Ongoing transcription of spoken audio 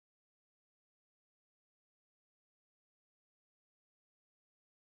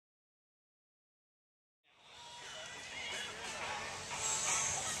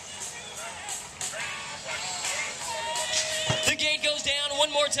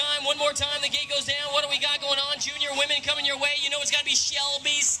one more time. One more time. The gate goes down. What do we got going on? Junior women coming your way. You know it's got to be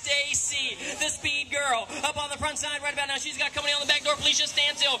Shelby Stacy, the speed girl, up on the front side right about now. She's got company on the back door. Felicia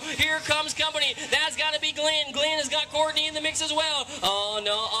Standstill. Here comes company. That's got to be Glenn. Glenn has got Courtney in the mix as well. Oh,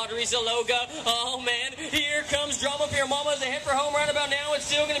 no. Audrey Zaloga. Oh, man. Here comes Drama Pier Mama's ahead for home right about now. It's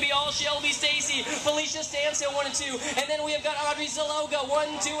still going to be all Shelby Stacy. Felicia Standstill 1 and 2. And then we have got Audrey Zaloga 1,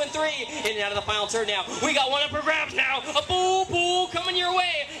 2, and 3. In and out of the final turn now. We got one up for grabs now. A pool coming your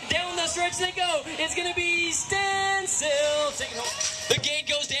way. Down the stretch they go. It's going to be Standstill. Take it home. The gate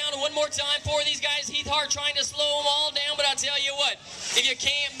goes down one more time for these guys. Heath Hart trying to slow them all down, but I'll tell you what, if you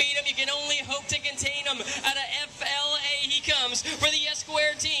can't beat them, you can only hope to contain them. Out of FLA, he comes for the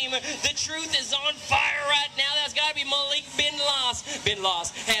S-Square team. The truth is on fire right now. That's got to be Malik Binlas.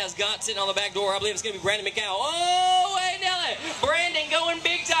 Binlas has got sitting on the back door. I believe it's going to be Brandon McCow. Oh, wait, Nelly. Brandon going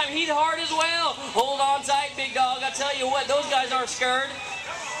big time. Heath Hart as well. Hold on tight, big dog. I tell you what, those guys aren't scared.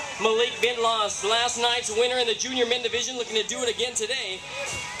 Malik Binlas, last night's winner in the junior men division, looking to do it again today.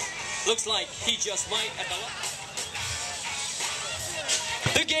 Looks like he just might at the last.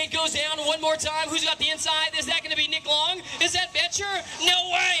 The gate goes down one more time. Who's got the inside? Is that going to be Nick Long? Is that Betcher? No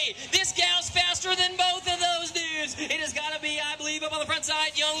way! This gal's faster than both of those dudes. It has got to be, I believe, up on the front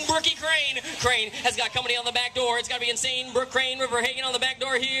side, young Brookie Crane. Crane has got company on the back door. It's got to be insane. Brooke Crane, River Hagen on the back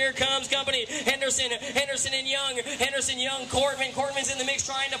door. Here comes company. Henderson and Young. Henderson, Young, Courtman. Courtman's in the mix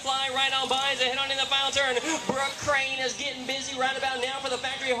trying to fly right on by as they head on in the final turn. Brooke Crane is getting busy right about now for the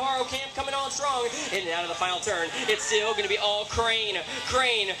Factory Horror Camp coming on strong. In and out of the final turn. It's still going to be all Crane.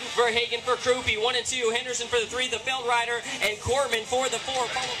 Crane, Verhagen for Krupe, 1 and 2. Henderson for the 3, the Feld Rider, and Corbin for the 4.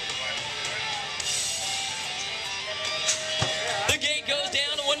 The gate goes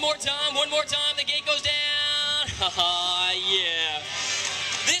down one more time. One more time. The gate goes down. Haha, yeah.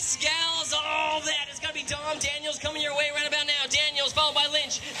 This gal's all that. It's got to be Dom Daniels coming your way right about now. Daniels followed by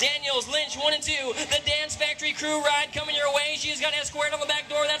Lynch. Daniels, Lynch, 1 and 2. The Dance Factory crew ride coming your way. She's got S squared on the back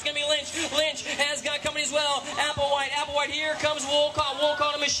door. That's going to be Lynch. Lynch has got company as well. Applewhite. Here comes Wolcott.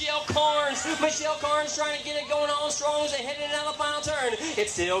 Wolcott and Michelle Carnes. Michelle Carnes trying to get it going on strong as they head in and out of the final turn.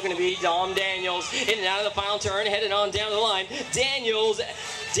 It's still going to be Dom Daniels in and out of the final turn, headed on down the line. Daniels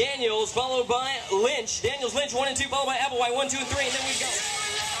followed by Lynch. Daniels, Lynch, 1 and 2, followed by Applewhite, 1, 2, and 3, and then we go.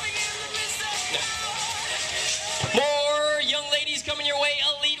 More young ladies coming your way,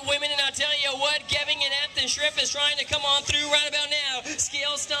 elite women, and I tell you what, Geving and Afton Shrift is trying to come on through right about now.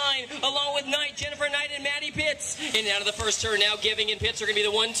 Scale Stein, along with Knight, Jennifer Knight, and Maddie Pitts. In and out of the first turn now, Geving and Pitts are going to be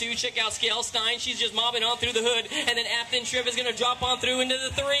the 1, 2. Check out Scale Stein. She's just mobbing on through the hood, and then Afton Shrift is going to drop on through into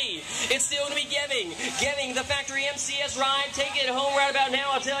the 3. It's still going to be Geving. Geving, the Factory MCS ride, take it home right about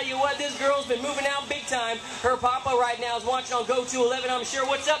now. I'll tell you what, this girl's been moving out big time. Her papa right now is watching on Go 211, I'm sure.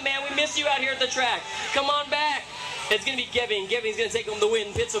 What's up, man? We missed you out here at the track. Come on back. It's going to be Geving. Geving's going to take home the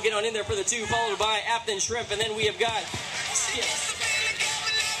win. Pitts will get on in there for the 2, followed by Afton Shrimp. And then we have got...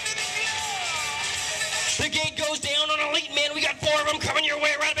 The gate goes down on elite men. We got 4 of them coming your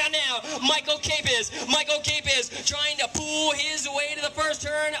way right about now. Michael Capis trying to pull his way to the first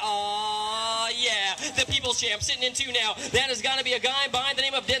turn. Yeah. The People's Champ sitting in 2 now. That has got to be a guy by the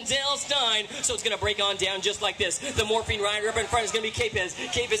name of Denzel Stein. So it's going to break on down just like this. The Morphine rider up in front is going to be Capis.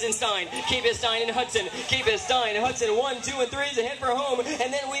 Capis and Stein. Capis, Stein, and Hudson. Capis, Stein, and Hudson. 1, 2, and 3 is ahead for home.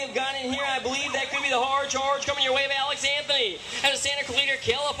 And then we have got in here, I believe that could be the hard charge coming your way of Alex Anthony out of Santa Clarita,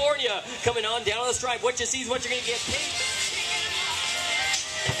 California. Coming on down on the stripe. What you see is what you're going to get paid.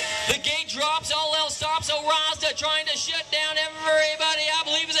 The gate drops, all else stops. Rasta trying to shut down everybody, I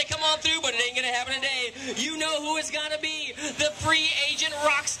believe, as they come on through, but it ain't going to happen today. You know who it's got to be. The free agent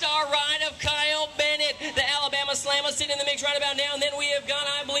rock star ride of Kyle Bennett. The Alabama Slammer sitting in the mix right about now. And then we have got,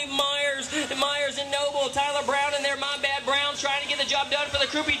 I believe, Myers and Noble. Tyler Brown and their My Bad Browns trying to get the job done for the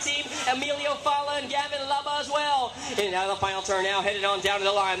Krupe team. Emilio Fala and Gavin Lubba as well. And out of the final turn now, headed on down to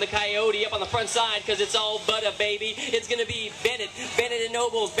the line. The Coyote up on the front side because it's all butter, baby. It's going to be Bennett and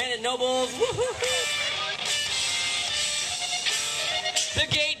Nobles. Nobles. The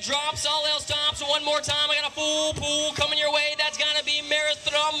gate drops, all else stops. One more time, I got a full pool coming your way. That's got to be Maris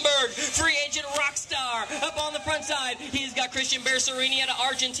Stromberg, free agent rock star, up on the front side. He's got Christian Bersarini out of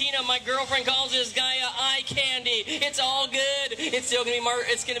Argentina. My girlfriend calls this guy eye candy. It's all good. It's still going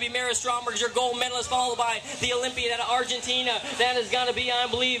to be Maris Stromberg, your gold medalist, followed by the Olympian out of Argentina. That is going to be, I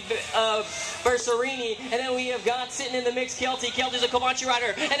believe, Bersarini. And then we have got sitting in the mix Kelty. Kelty's a Comanche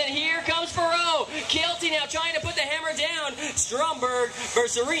rider. And then here comes Farrow. Kelty now trying to put the hammer down. Stromberg,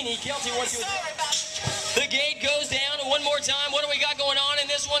 Bersarini, Kelty 1, 2. The gate goes down one more time. What do we got going on in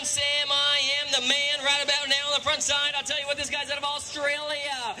this one? Sam, I am the man right about now on the front side. I'll tell you what, this guy's out of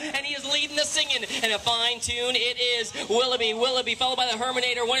Australia, and he is leading the singing. And a fine tune, it is Willoughby, followed by the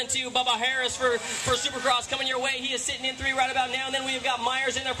Herminator, 1 and 2. Bubba Harris for Supercross coming your way. He is sitting in 3 right about now. And then we've got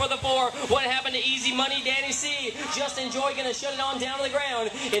Myers in there for the 4. What happened to Easy Money? Danny C. Justin Joy going to shut it on down to the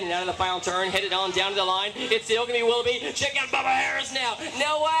ground. In and out of the final turn, headed on down to the line. It's still going to be Willoughby. Check out Bubba Harris now.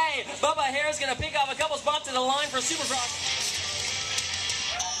 No way. Bubba Harris going to pick off a couple spots to the line for Supercross.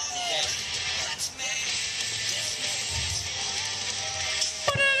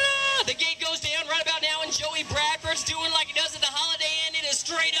 The gate goes down right about now, and Joey Bradford's doing like he does at the Holiday Inn. It is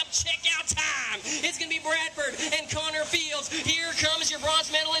straight up checkout time. It's going to be Bradford and Connor Fields. Here comes your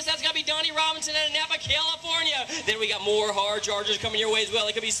bronze medalist. That's going to be Donnie Robinson out of Napa, California. Then we got more hard chargers coming your way as well.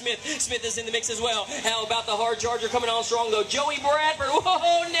 It could be Smith. Smith is in the mix as well. How about the hard charger coming on strong, though? Joey Bradford.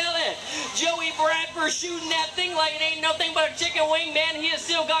 Whoa, Nelly. Joey Bradford shooting that thing like it ain't nothing but a chicken wing, man. He has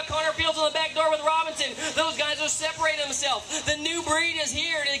still got Connor Fields on the back door with Robinson. Those guys are separating themselves. The new breed is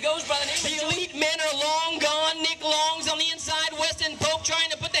here, and it goes by the name of the elite men are long gone. Nick Long's on the inside. Weston Pope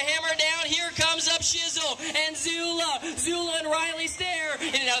trying to put the hammer down. Here comes up Shizzle and Zula. Zula and Riley Stair.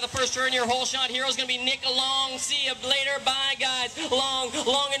 In and out of the first turn, your whole shot hero is going to be Nick Long. See you later. Bye, guys. Long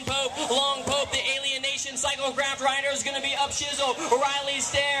and Pope. Long Pope, the Alienation Cyclograph rider, is going to be up Shizzle. Riley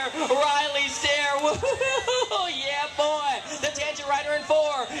Stair. Riley Stair. Woo-hoo-hoo. Yeah, boy. The Tangent Rider in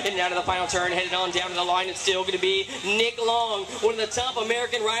 4. In and out of the final turn, headed on down to the line. It's still going to be Nick Long, one of the top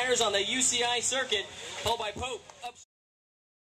American riders on the UCI circuit, followed by Pope.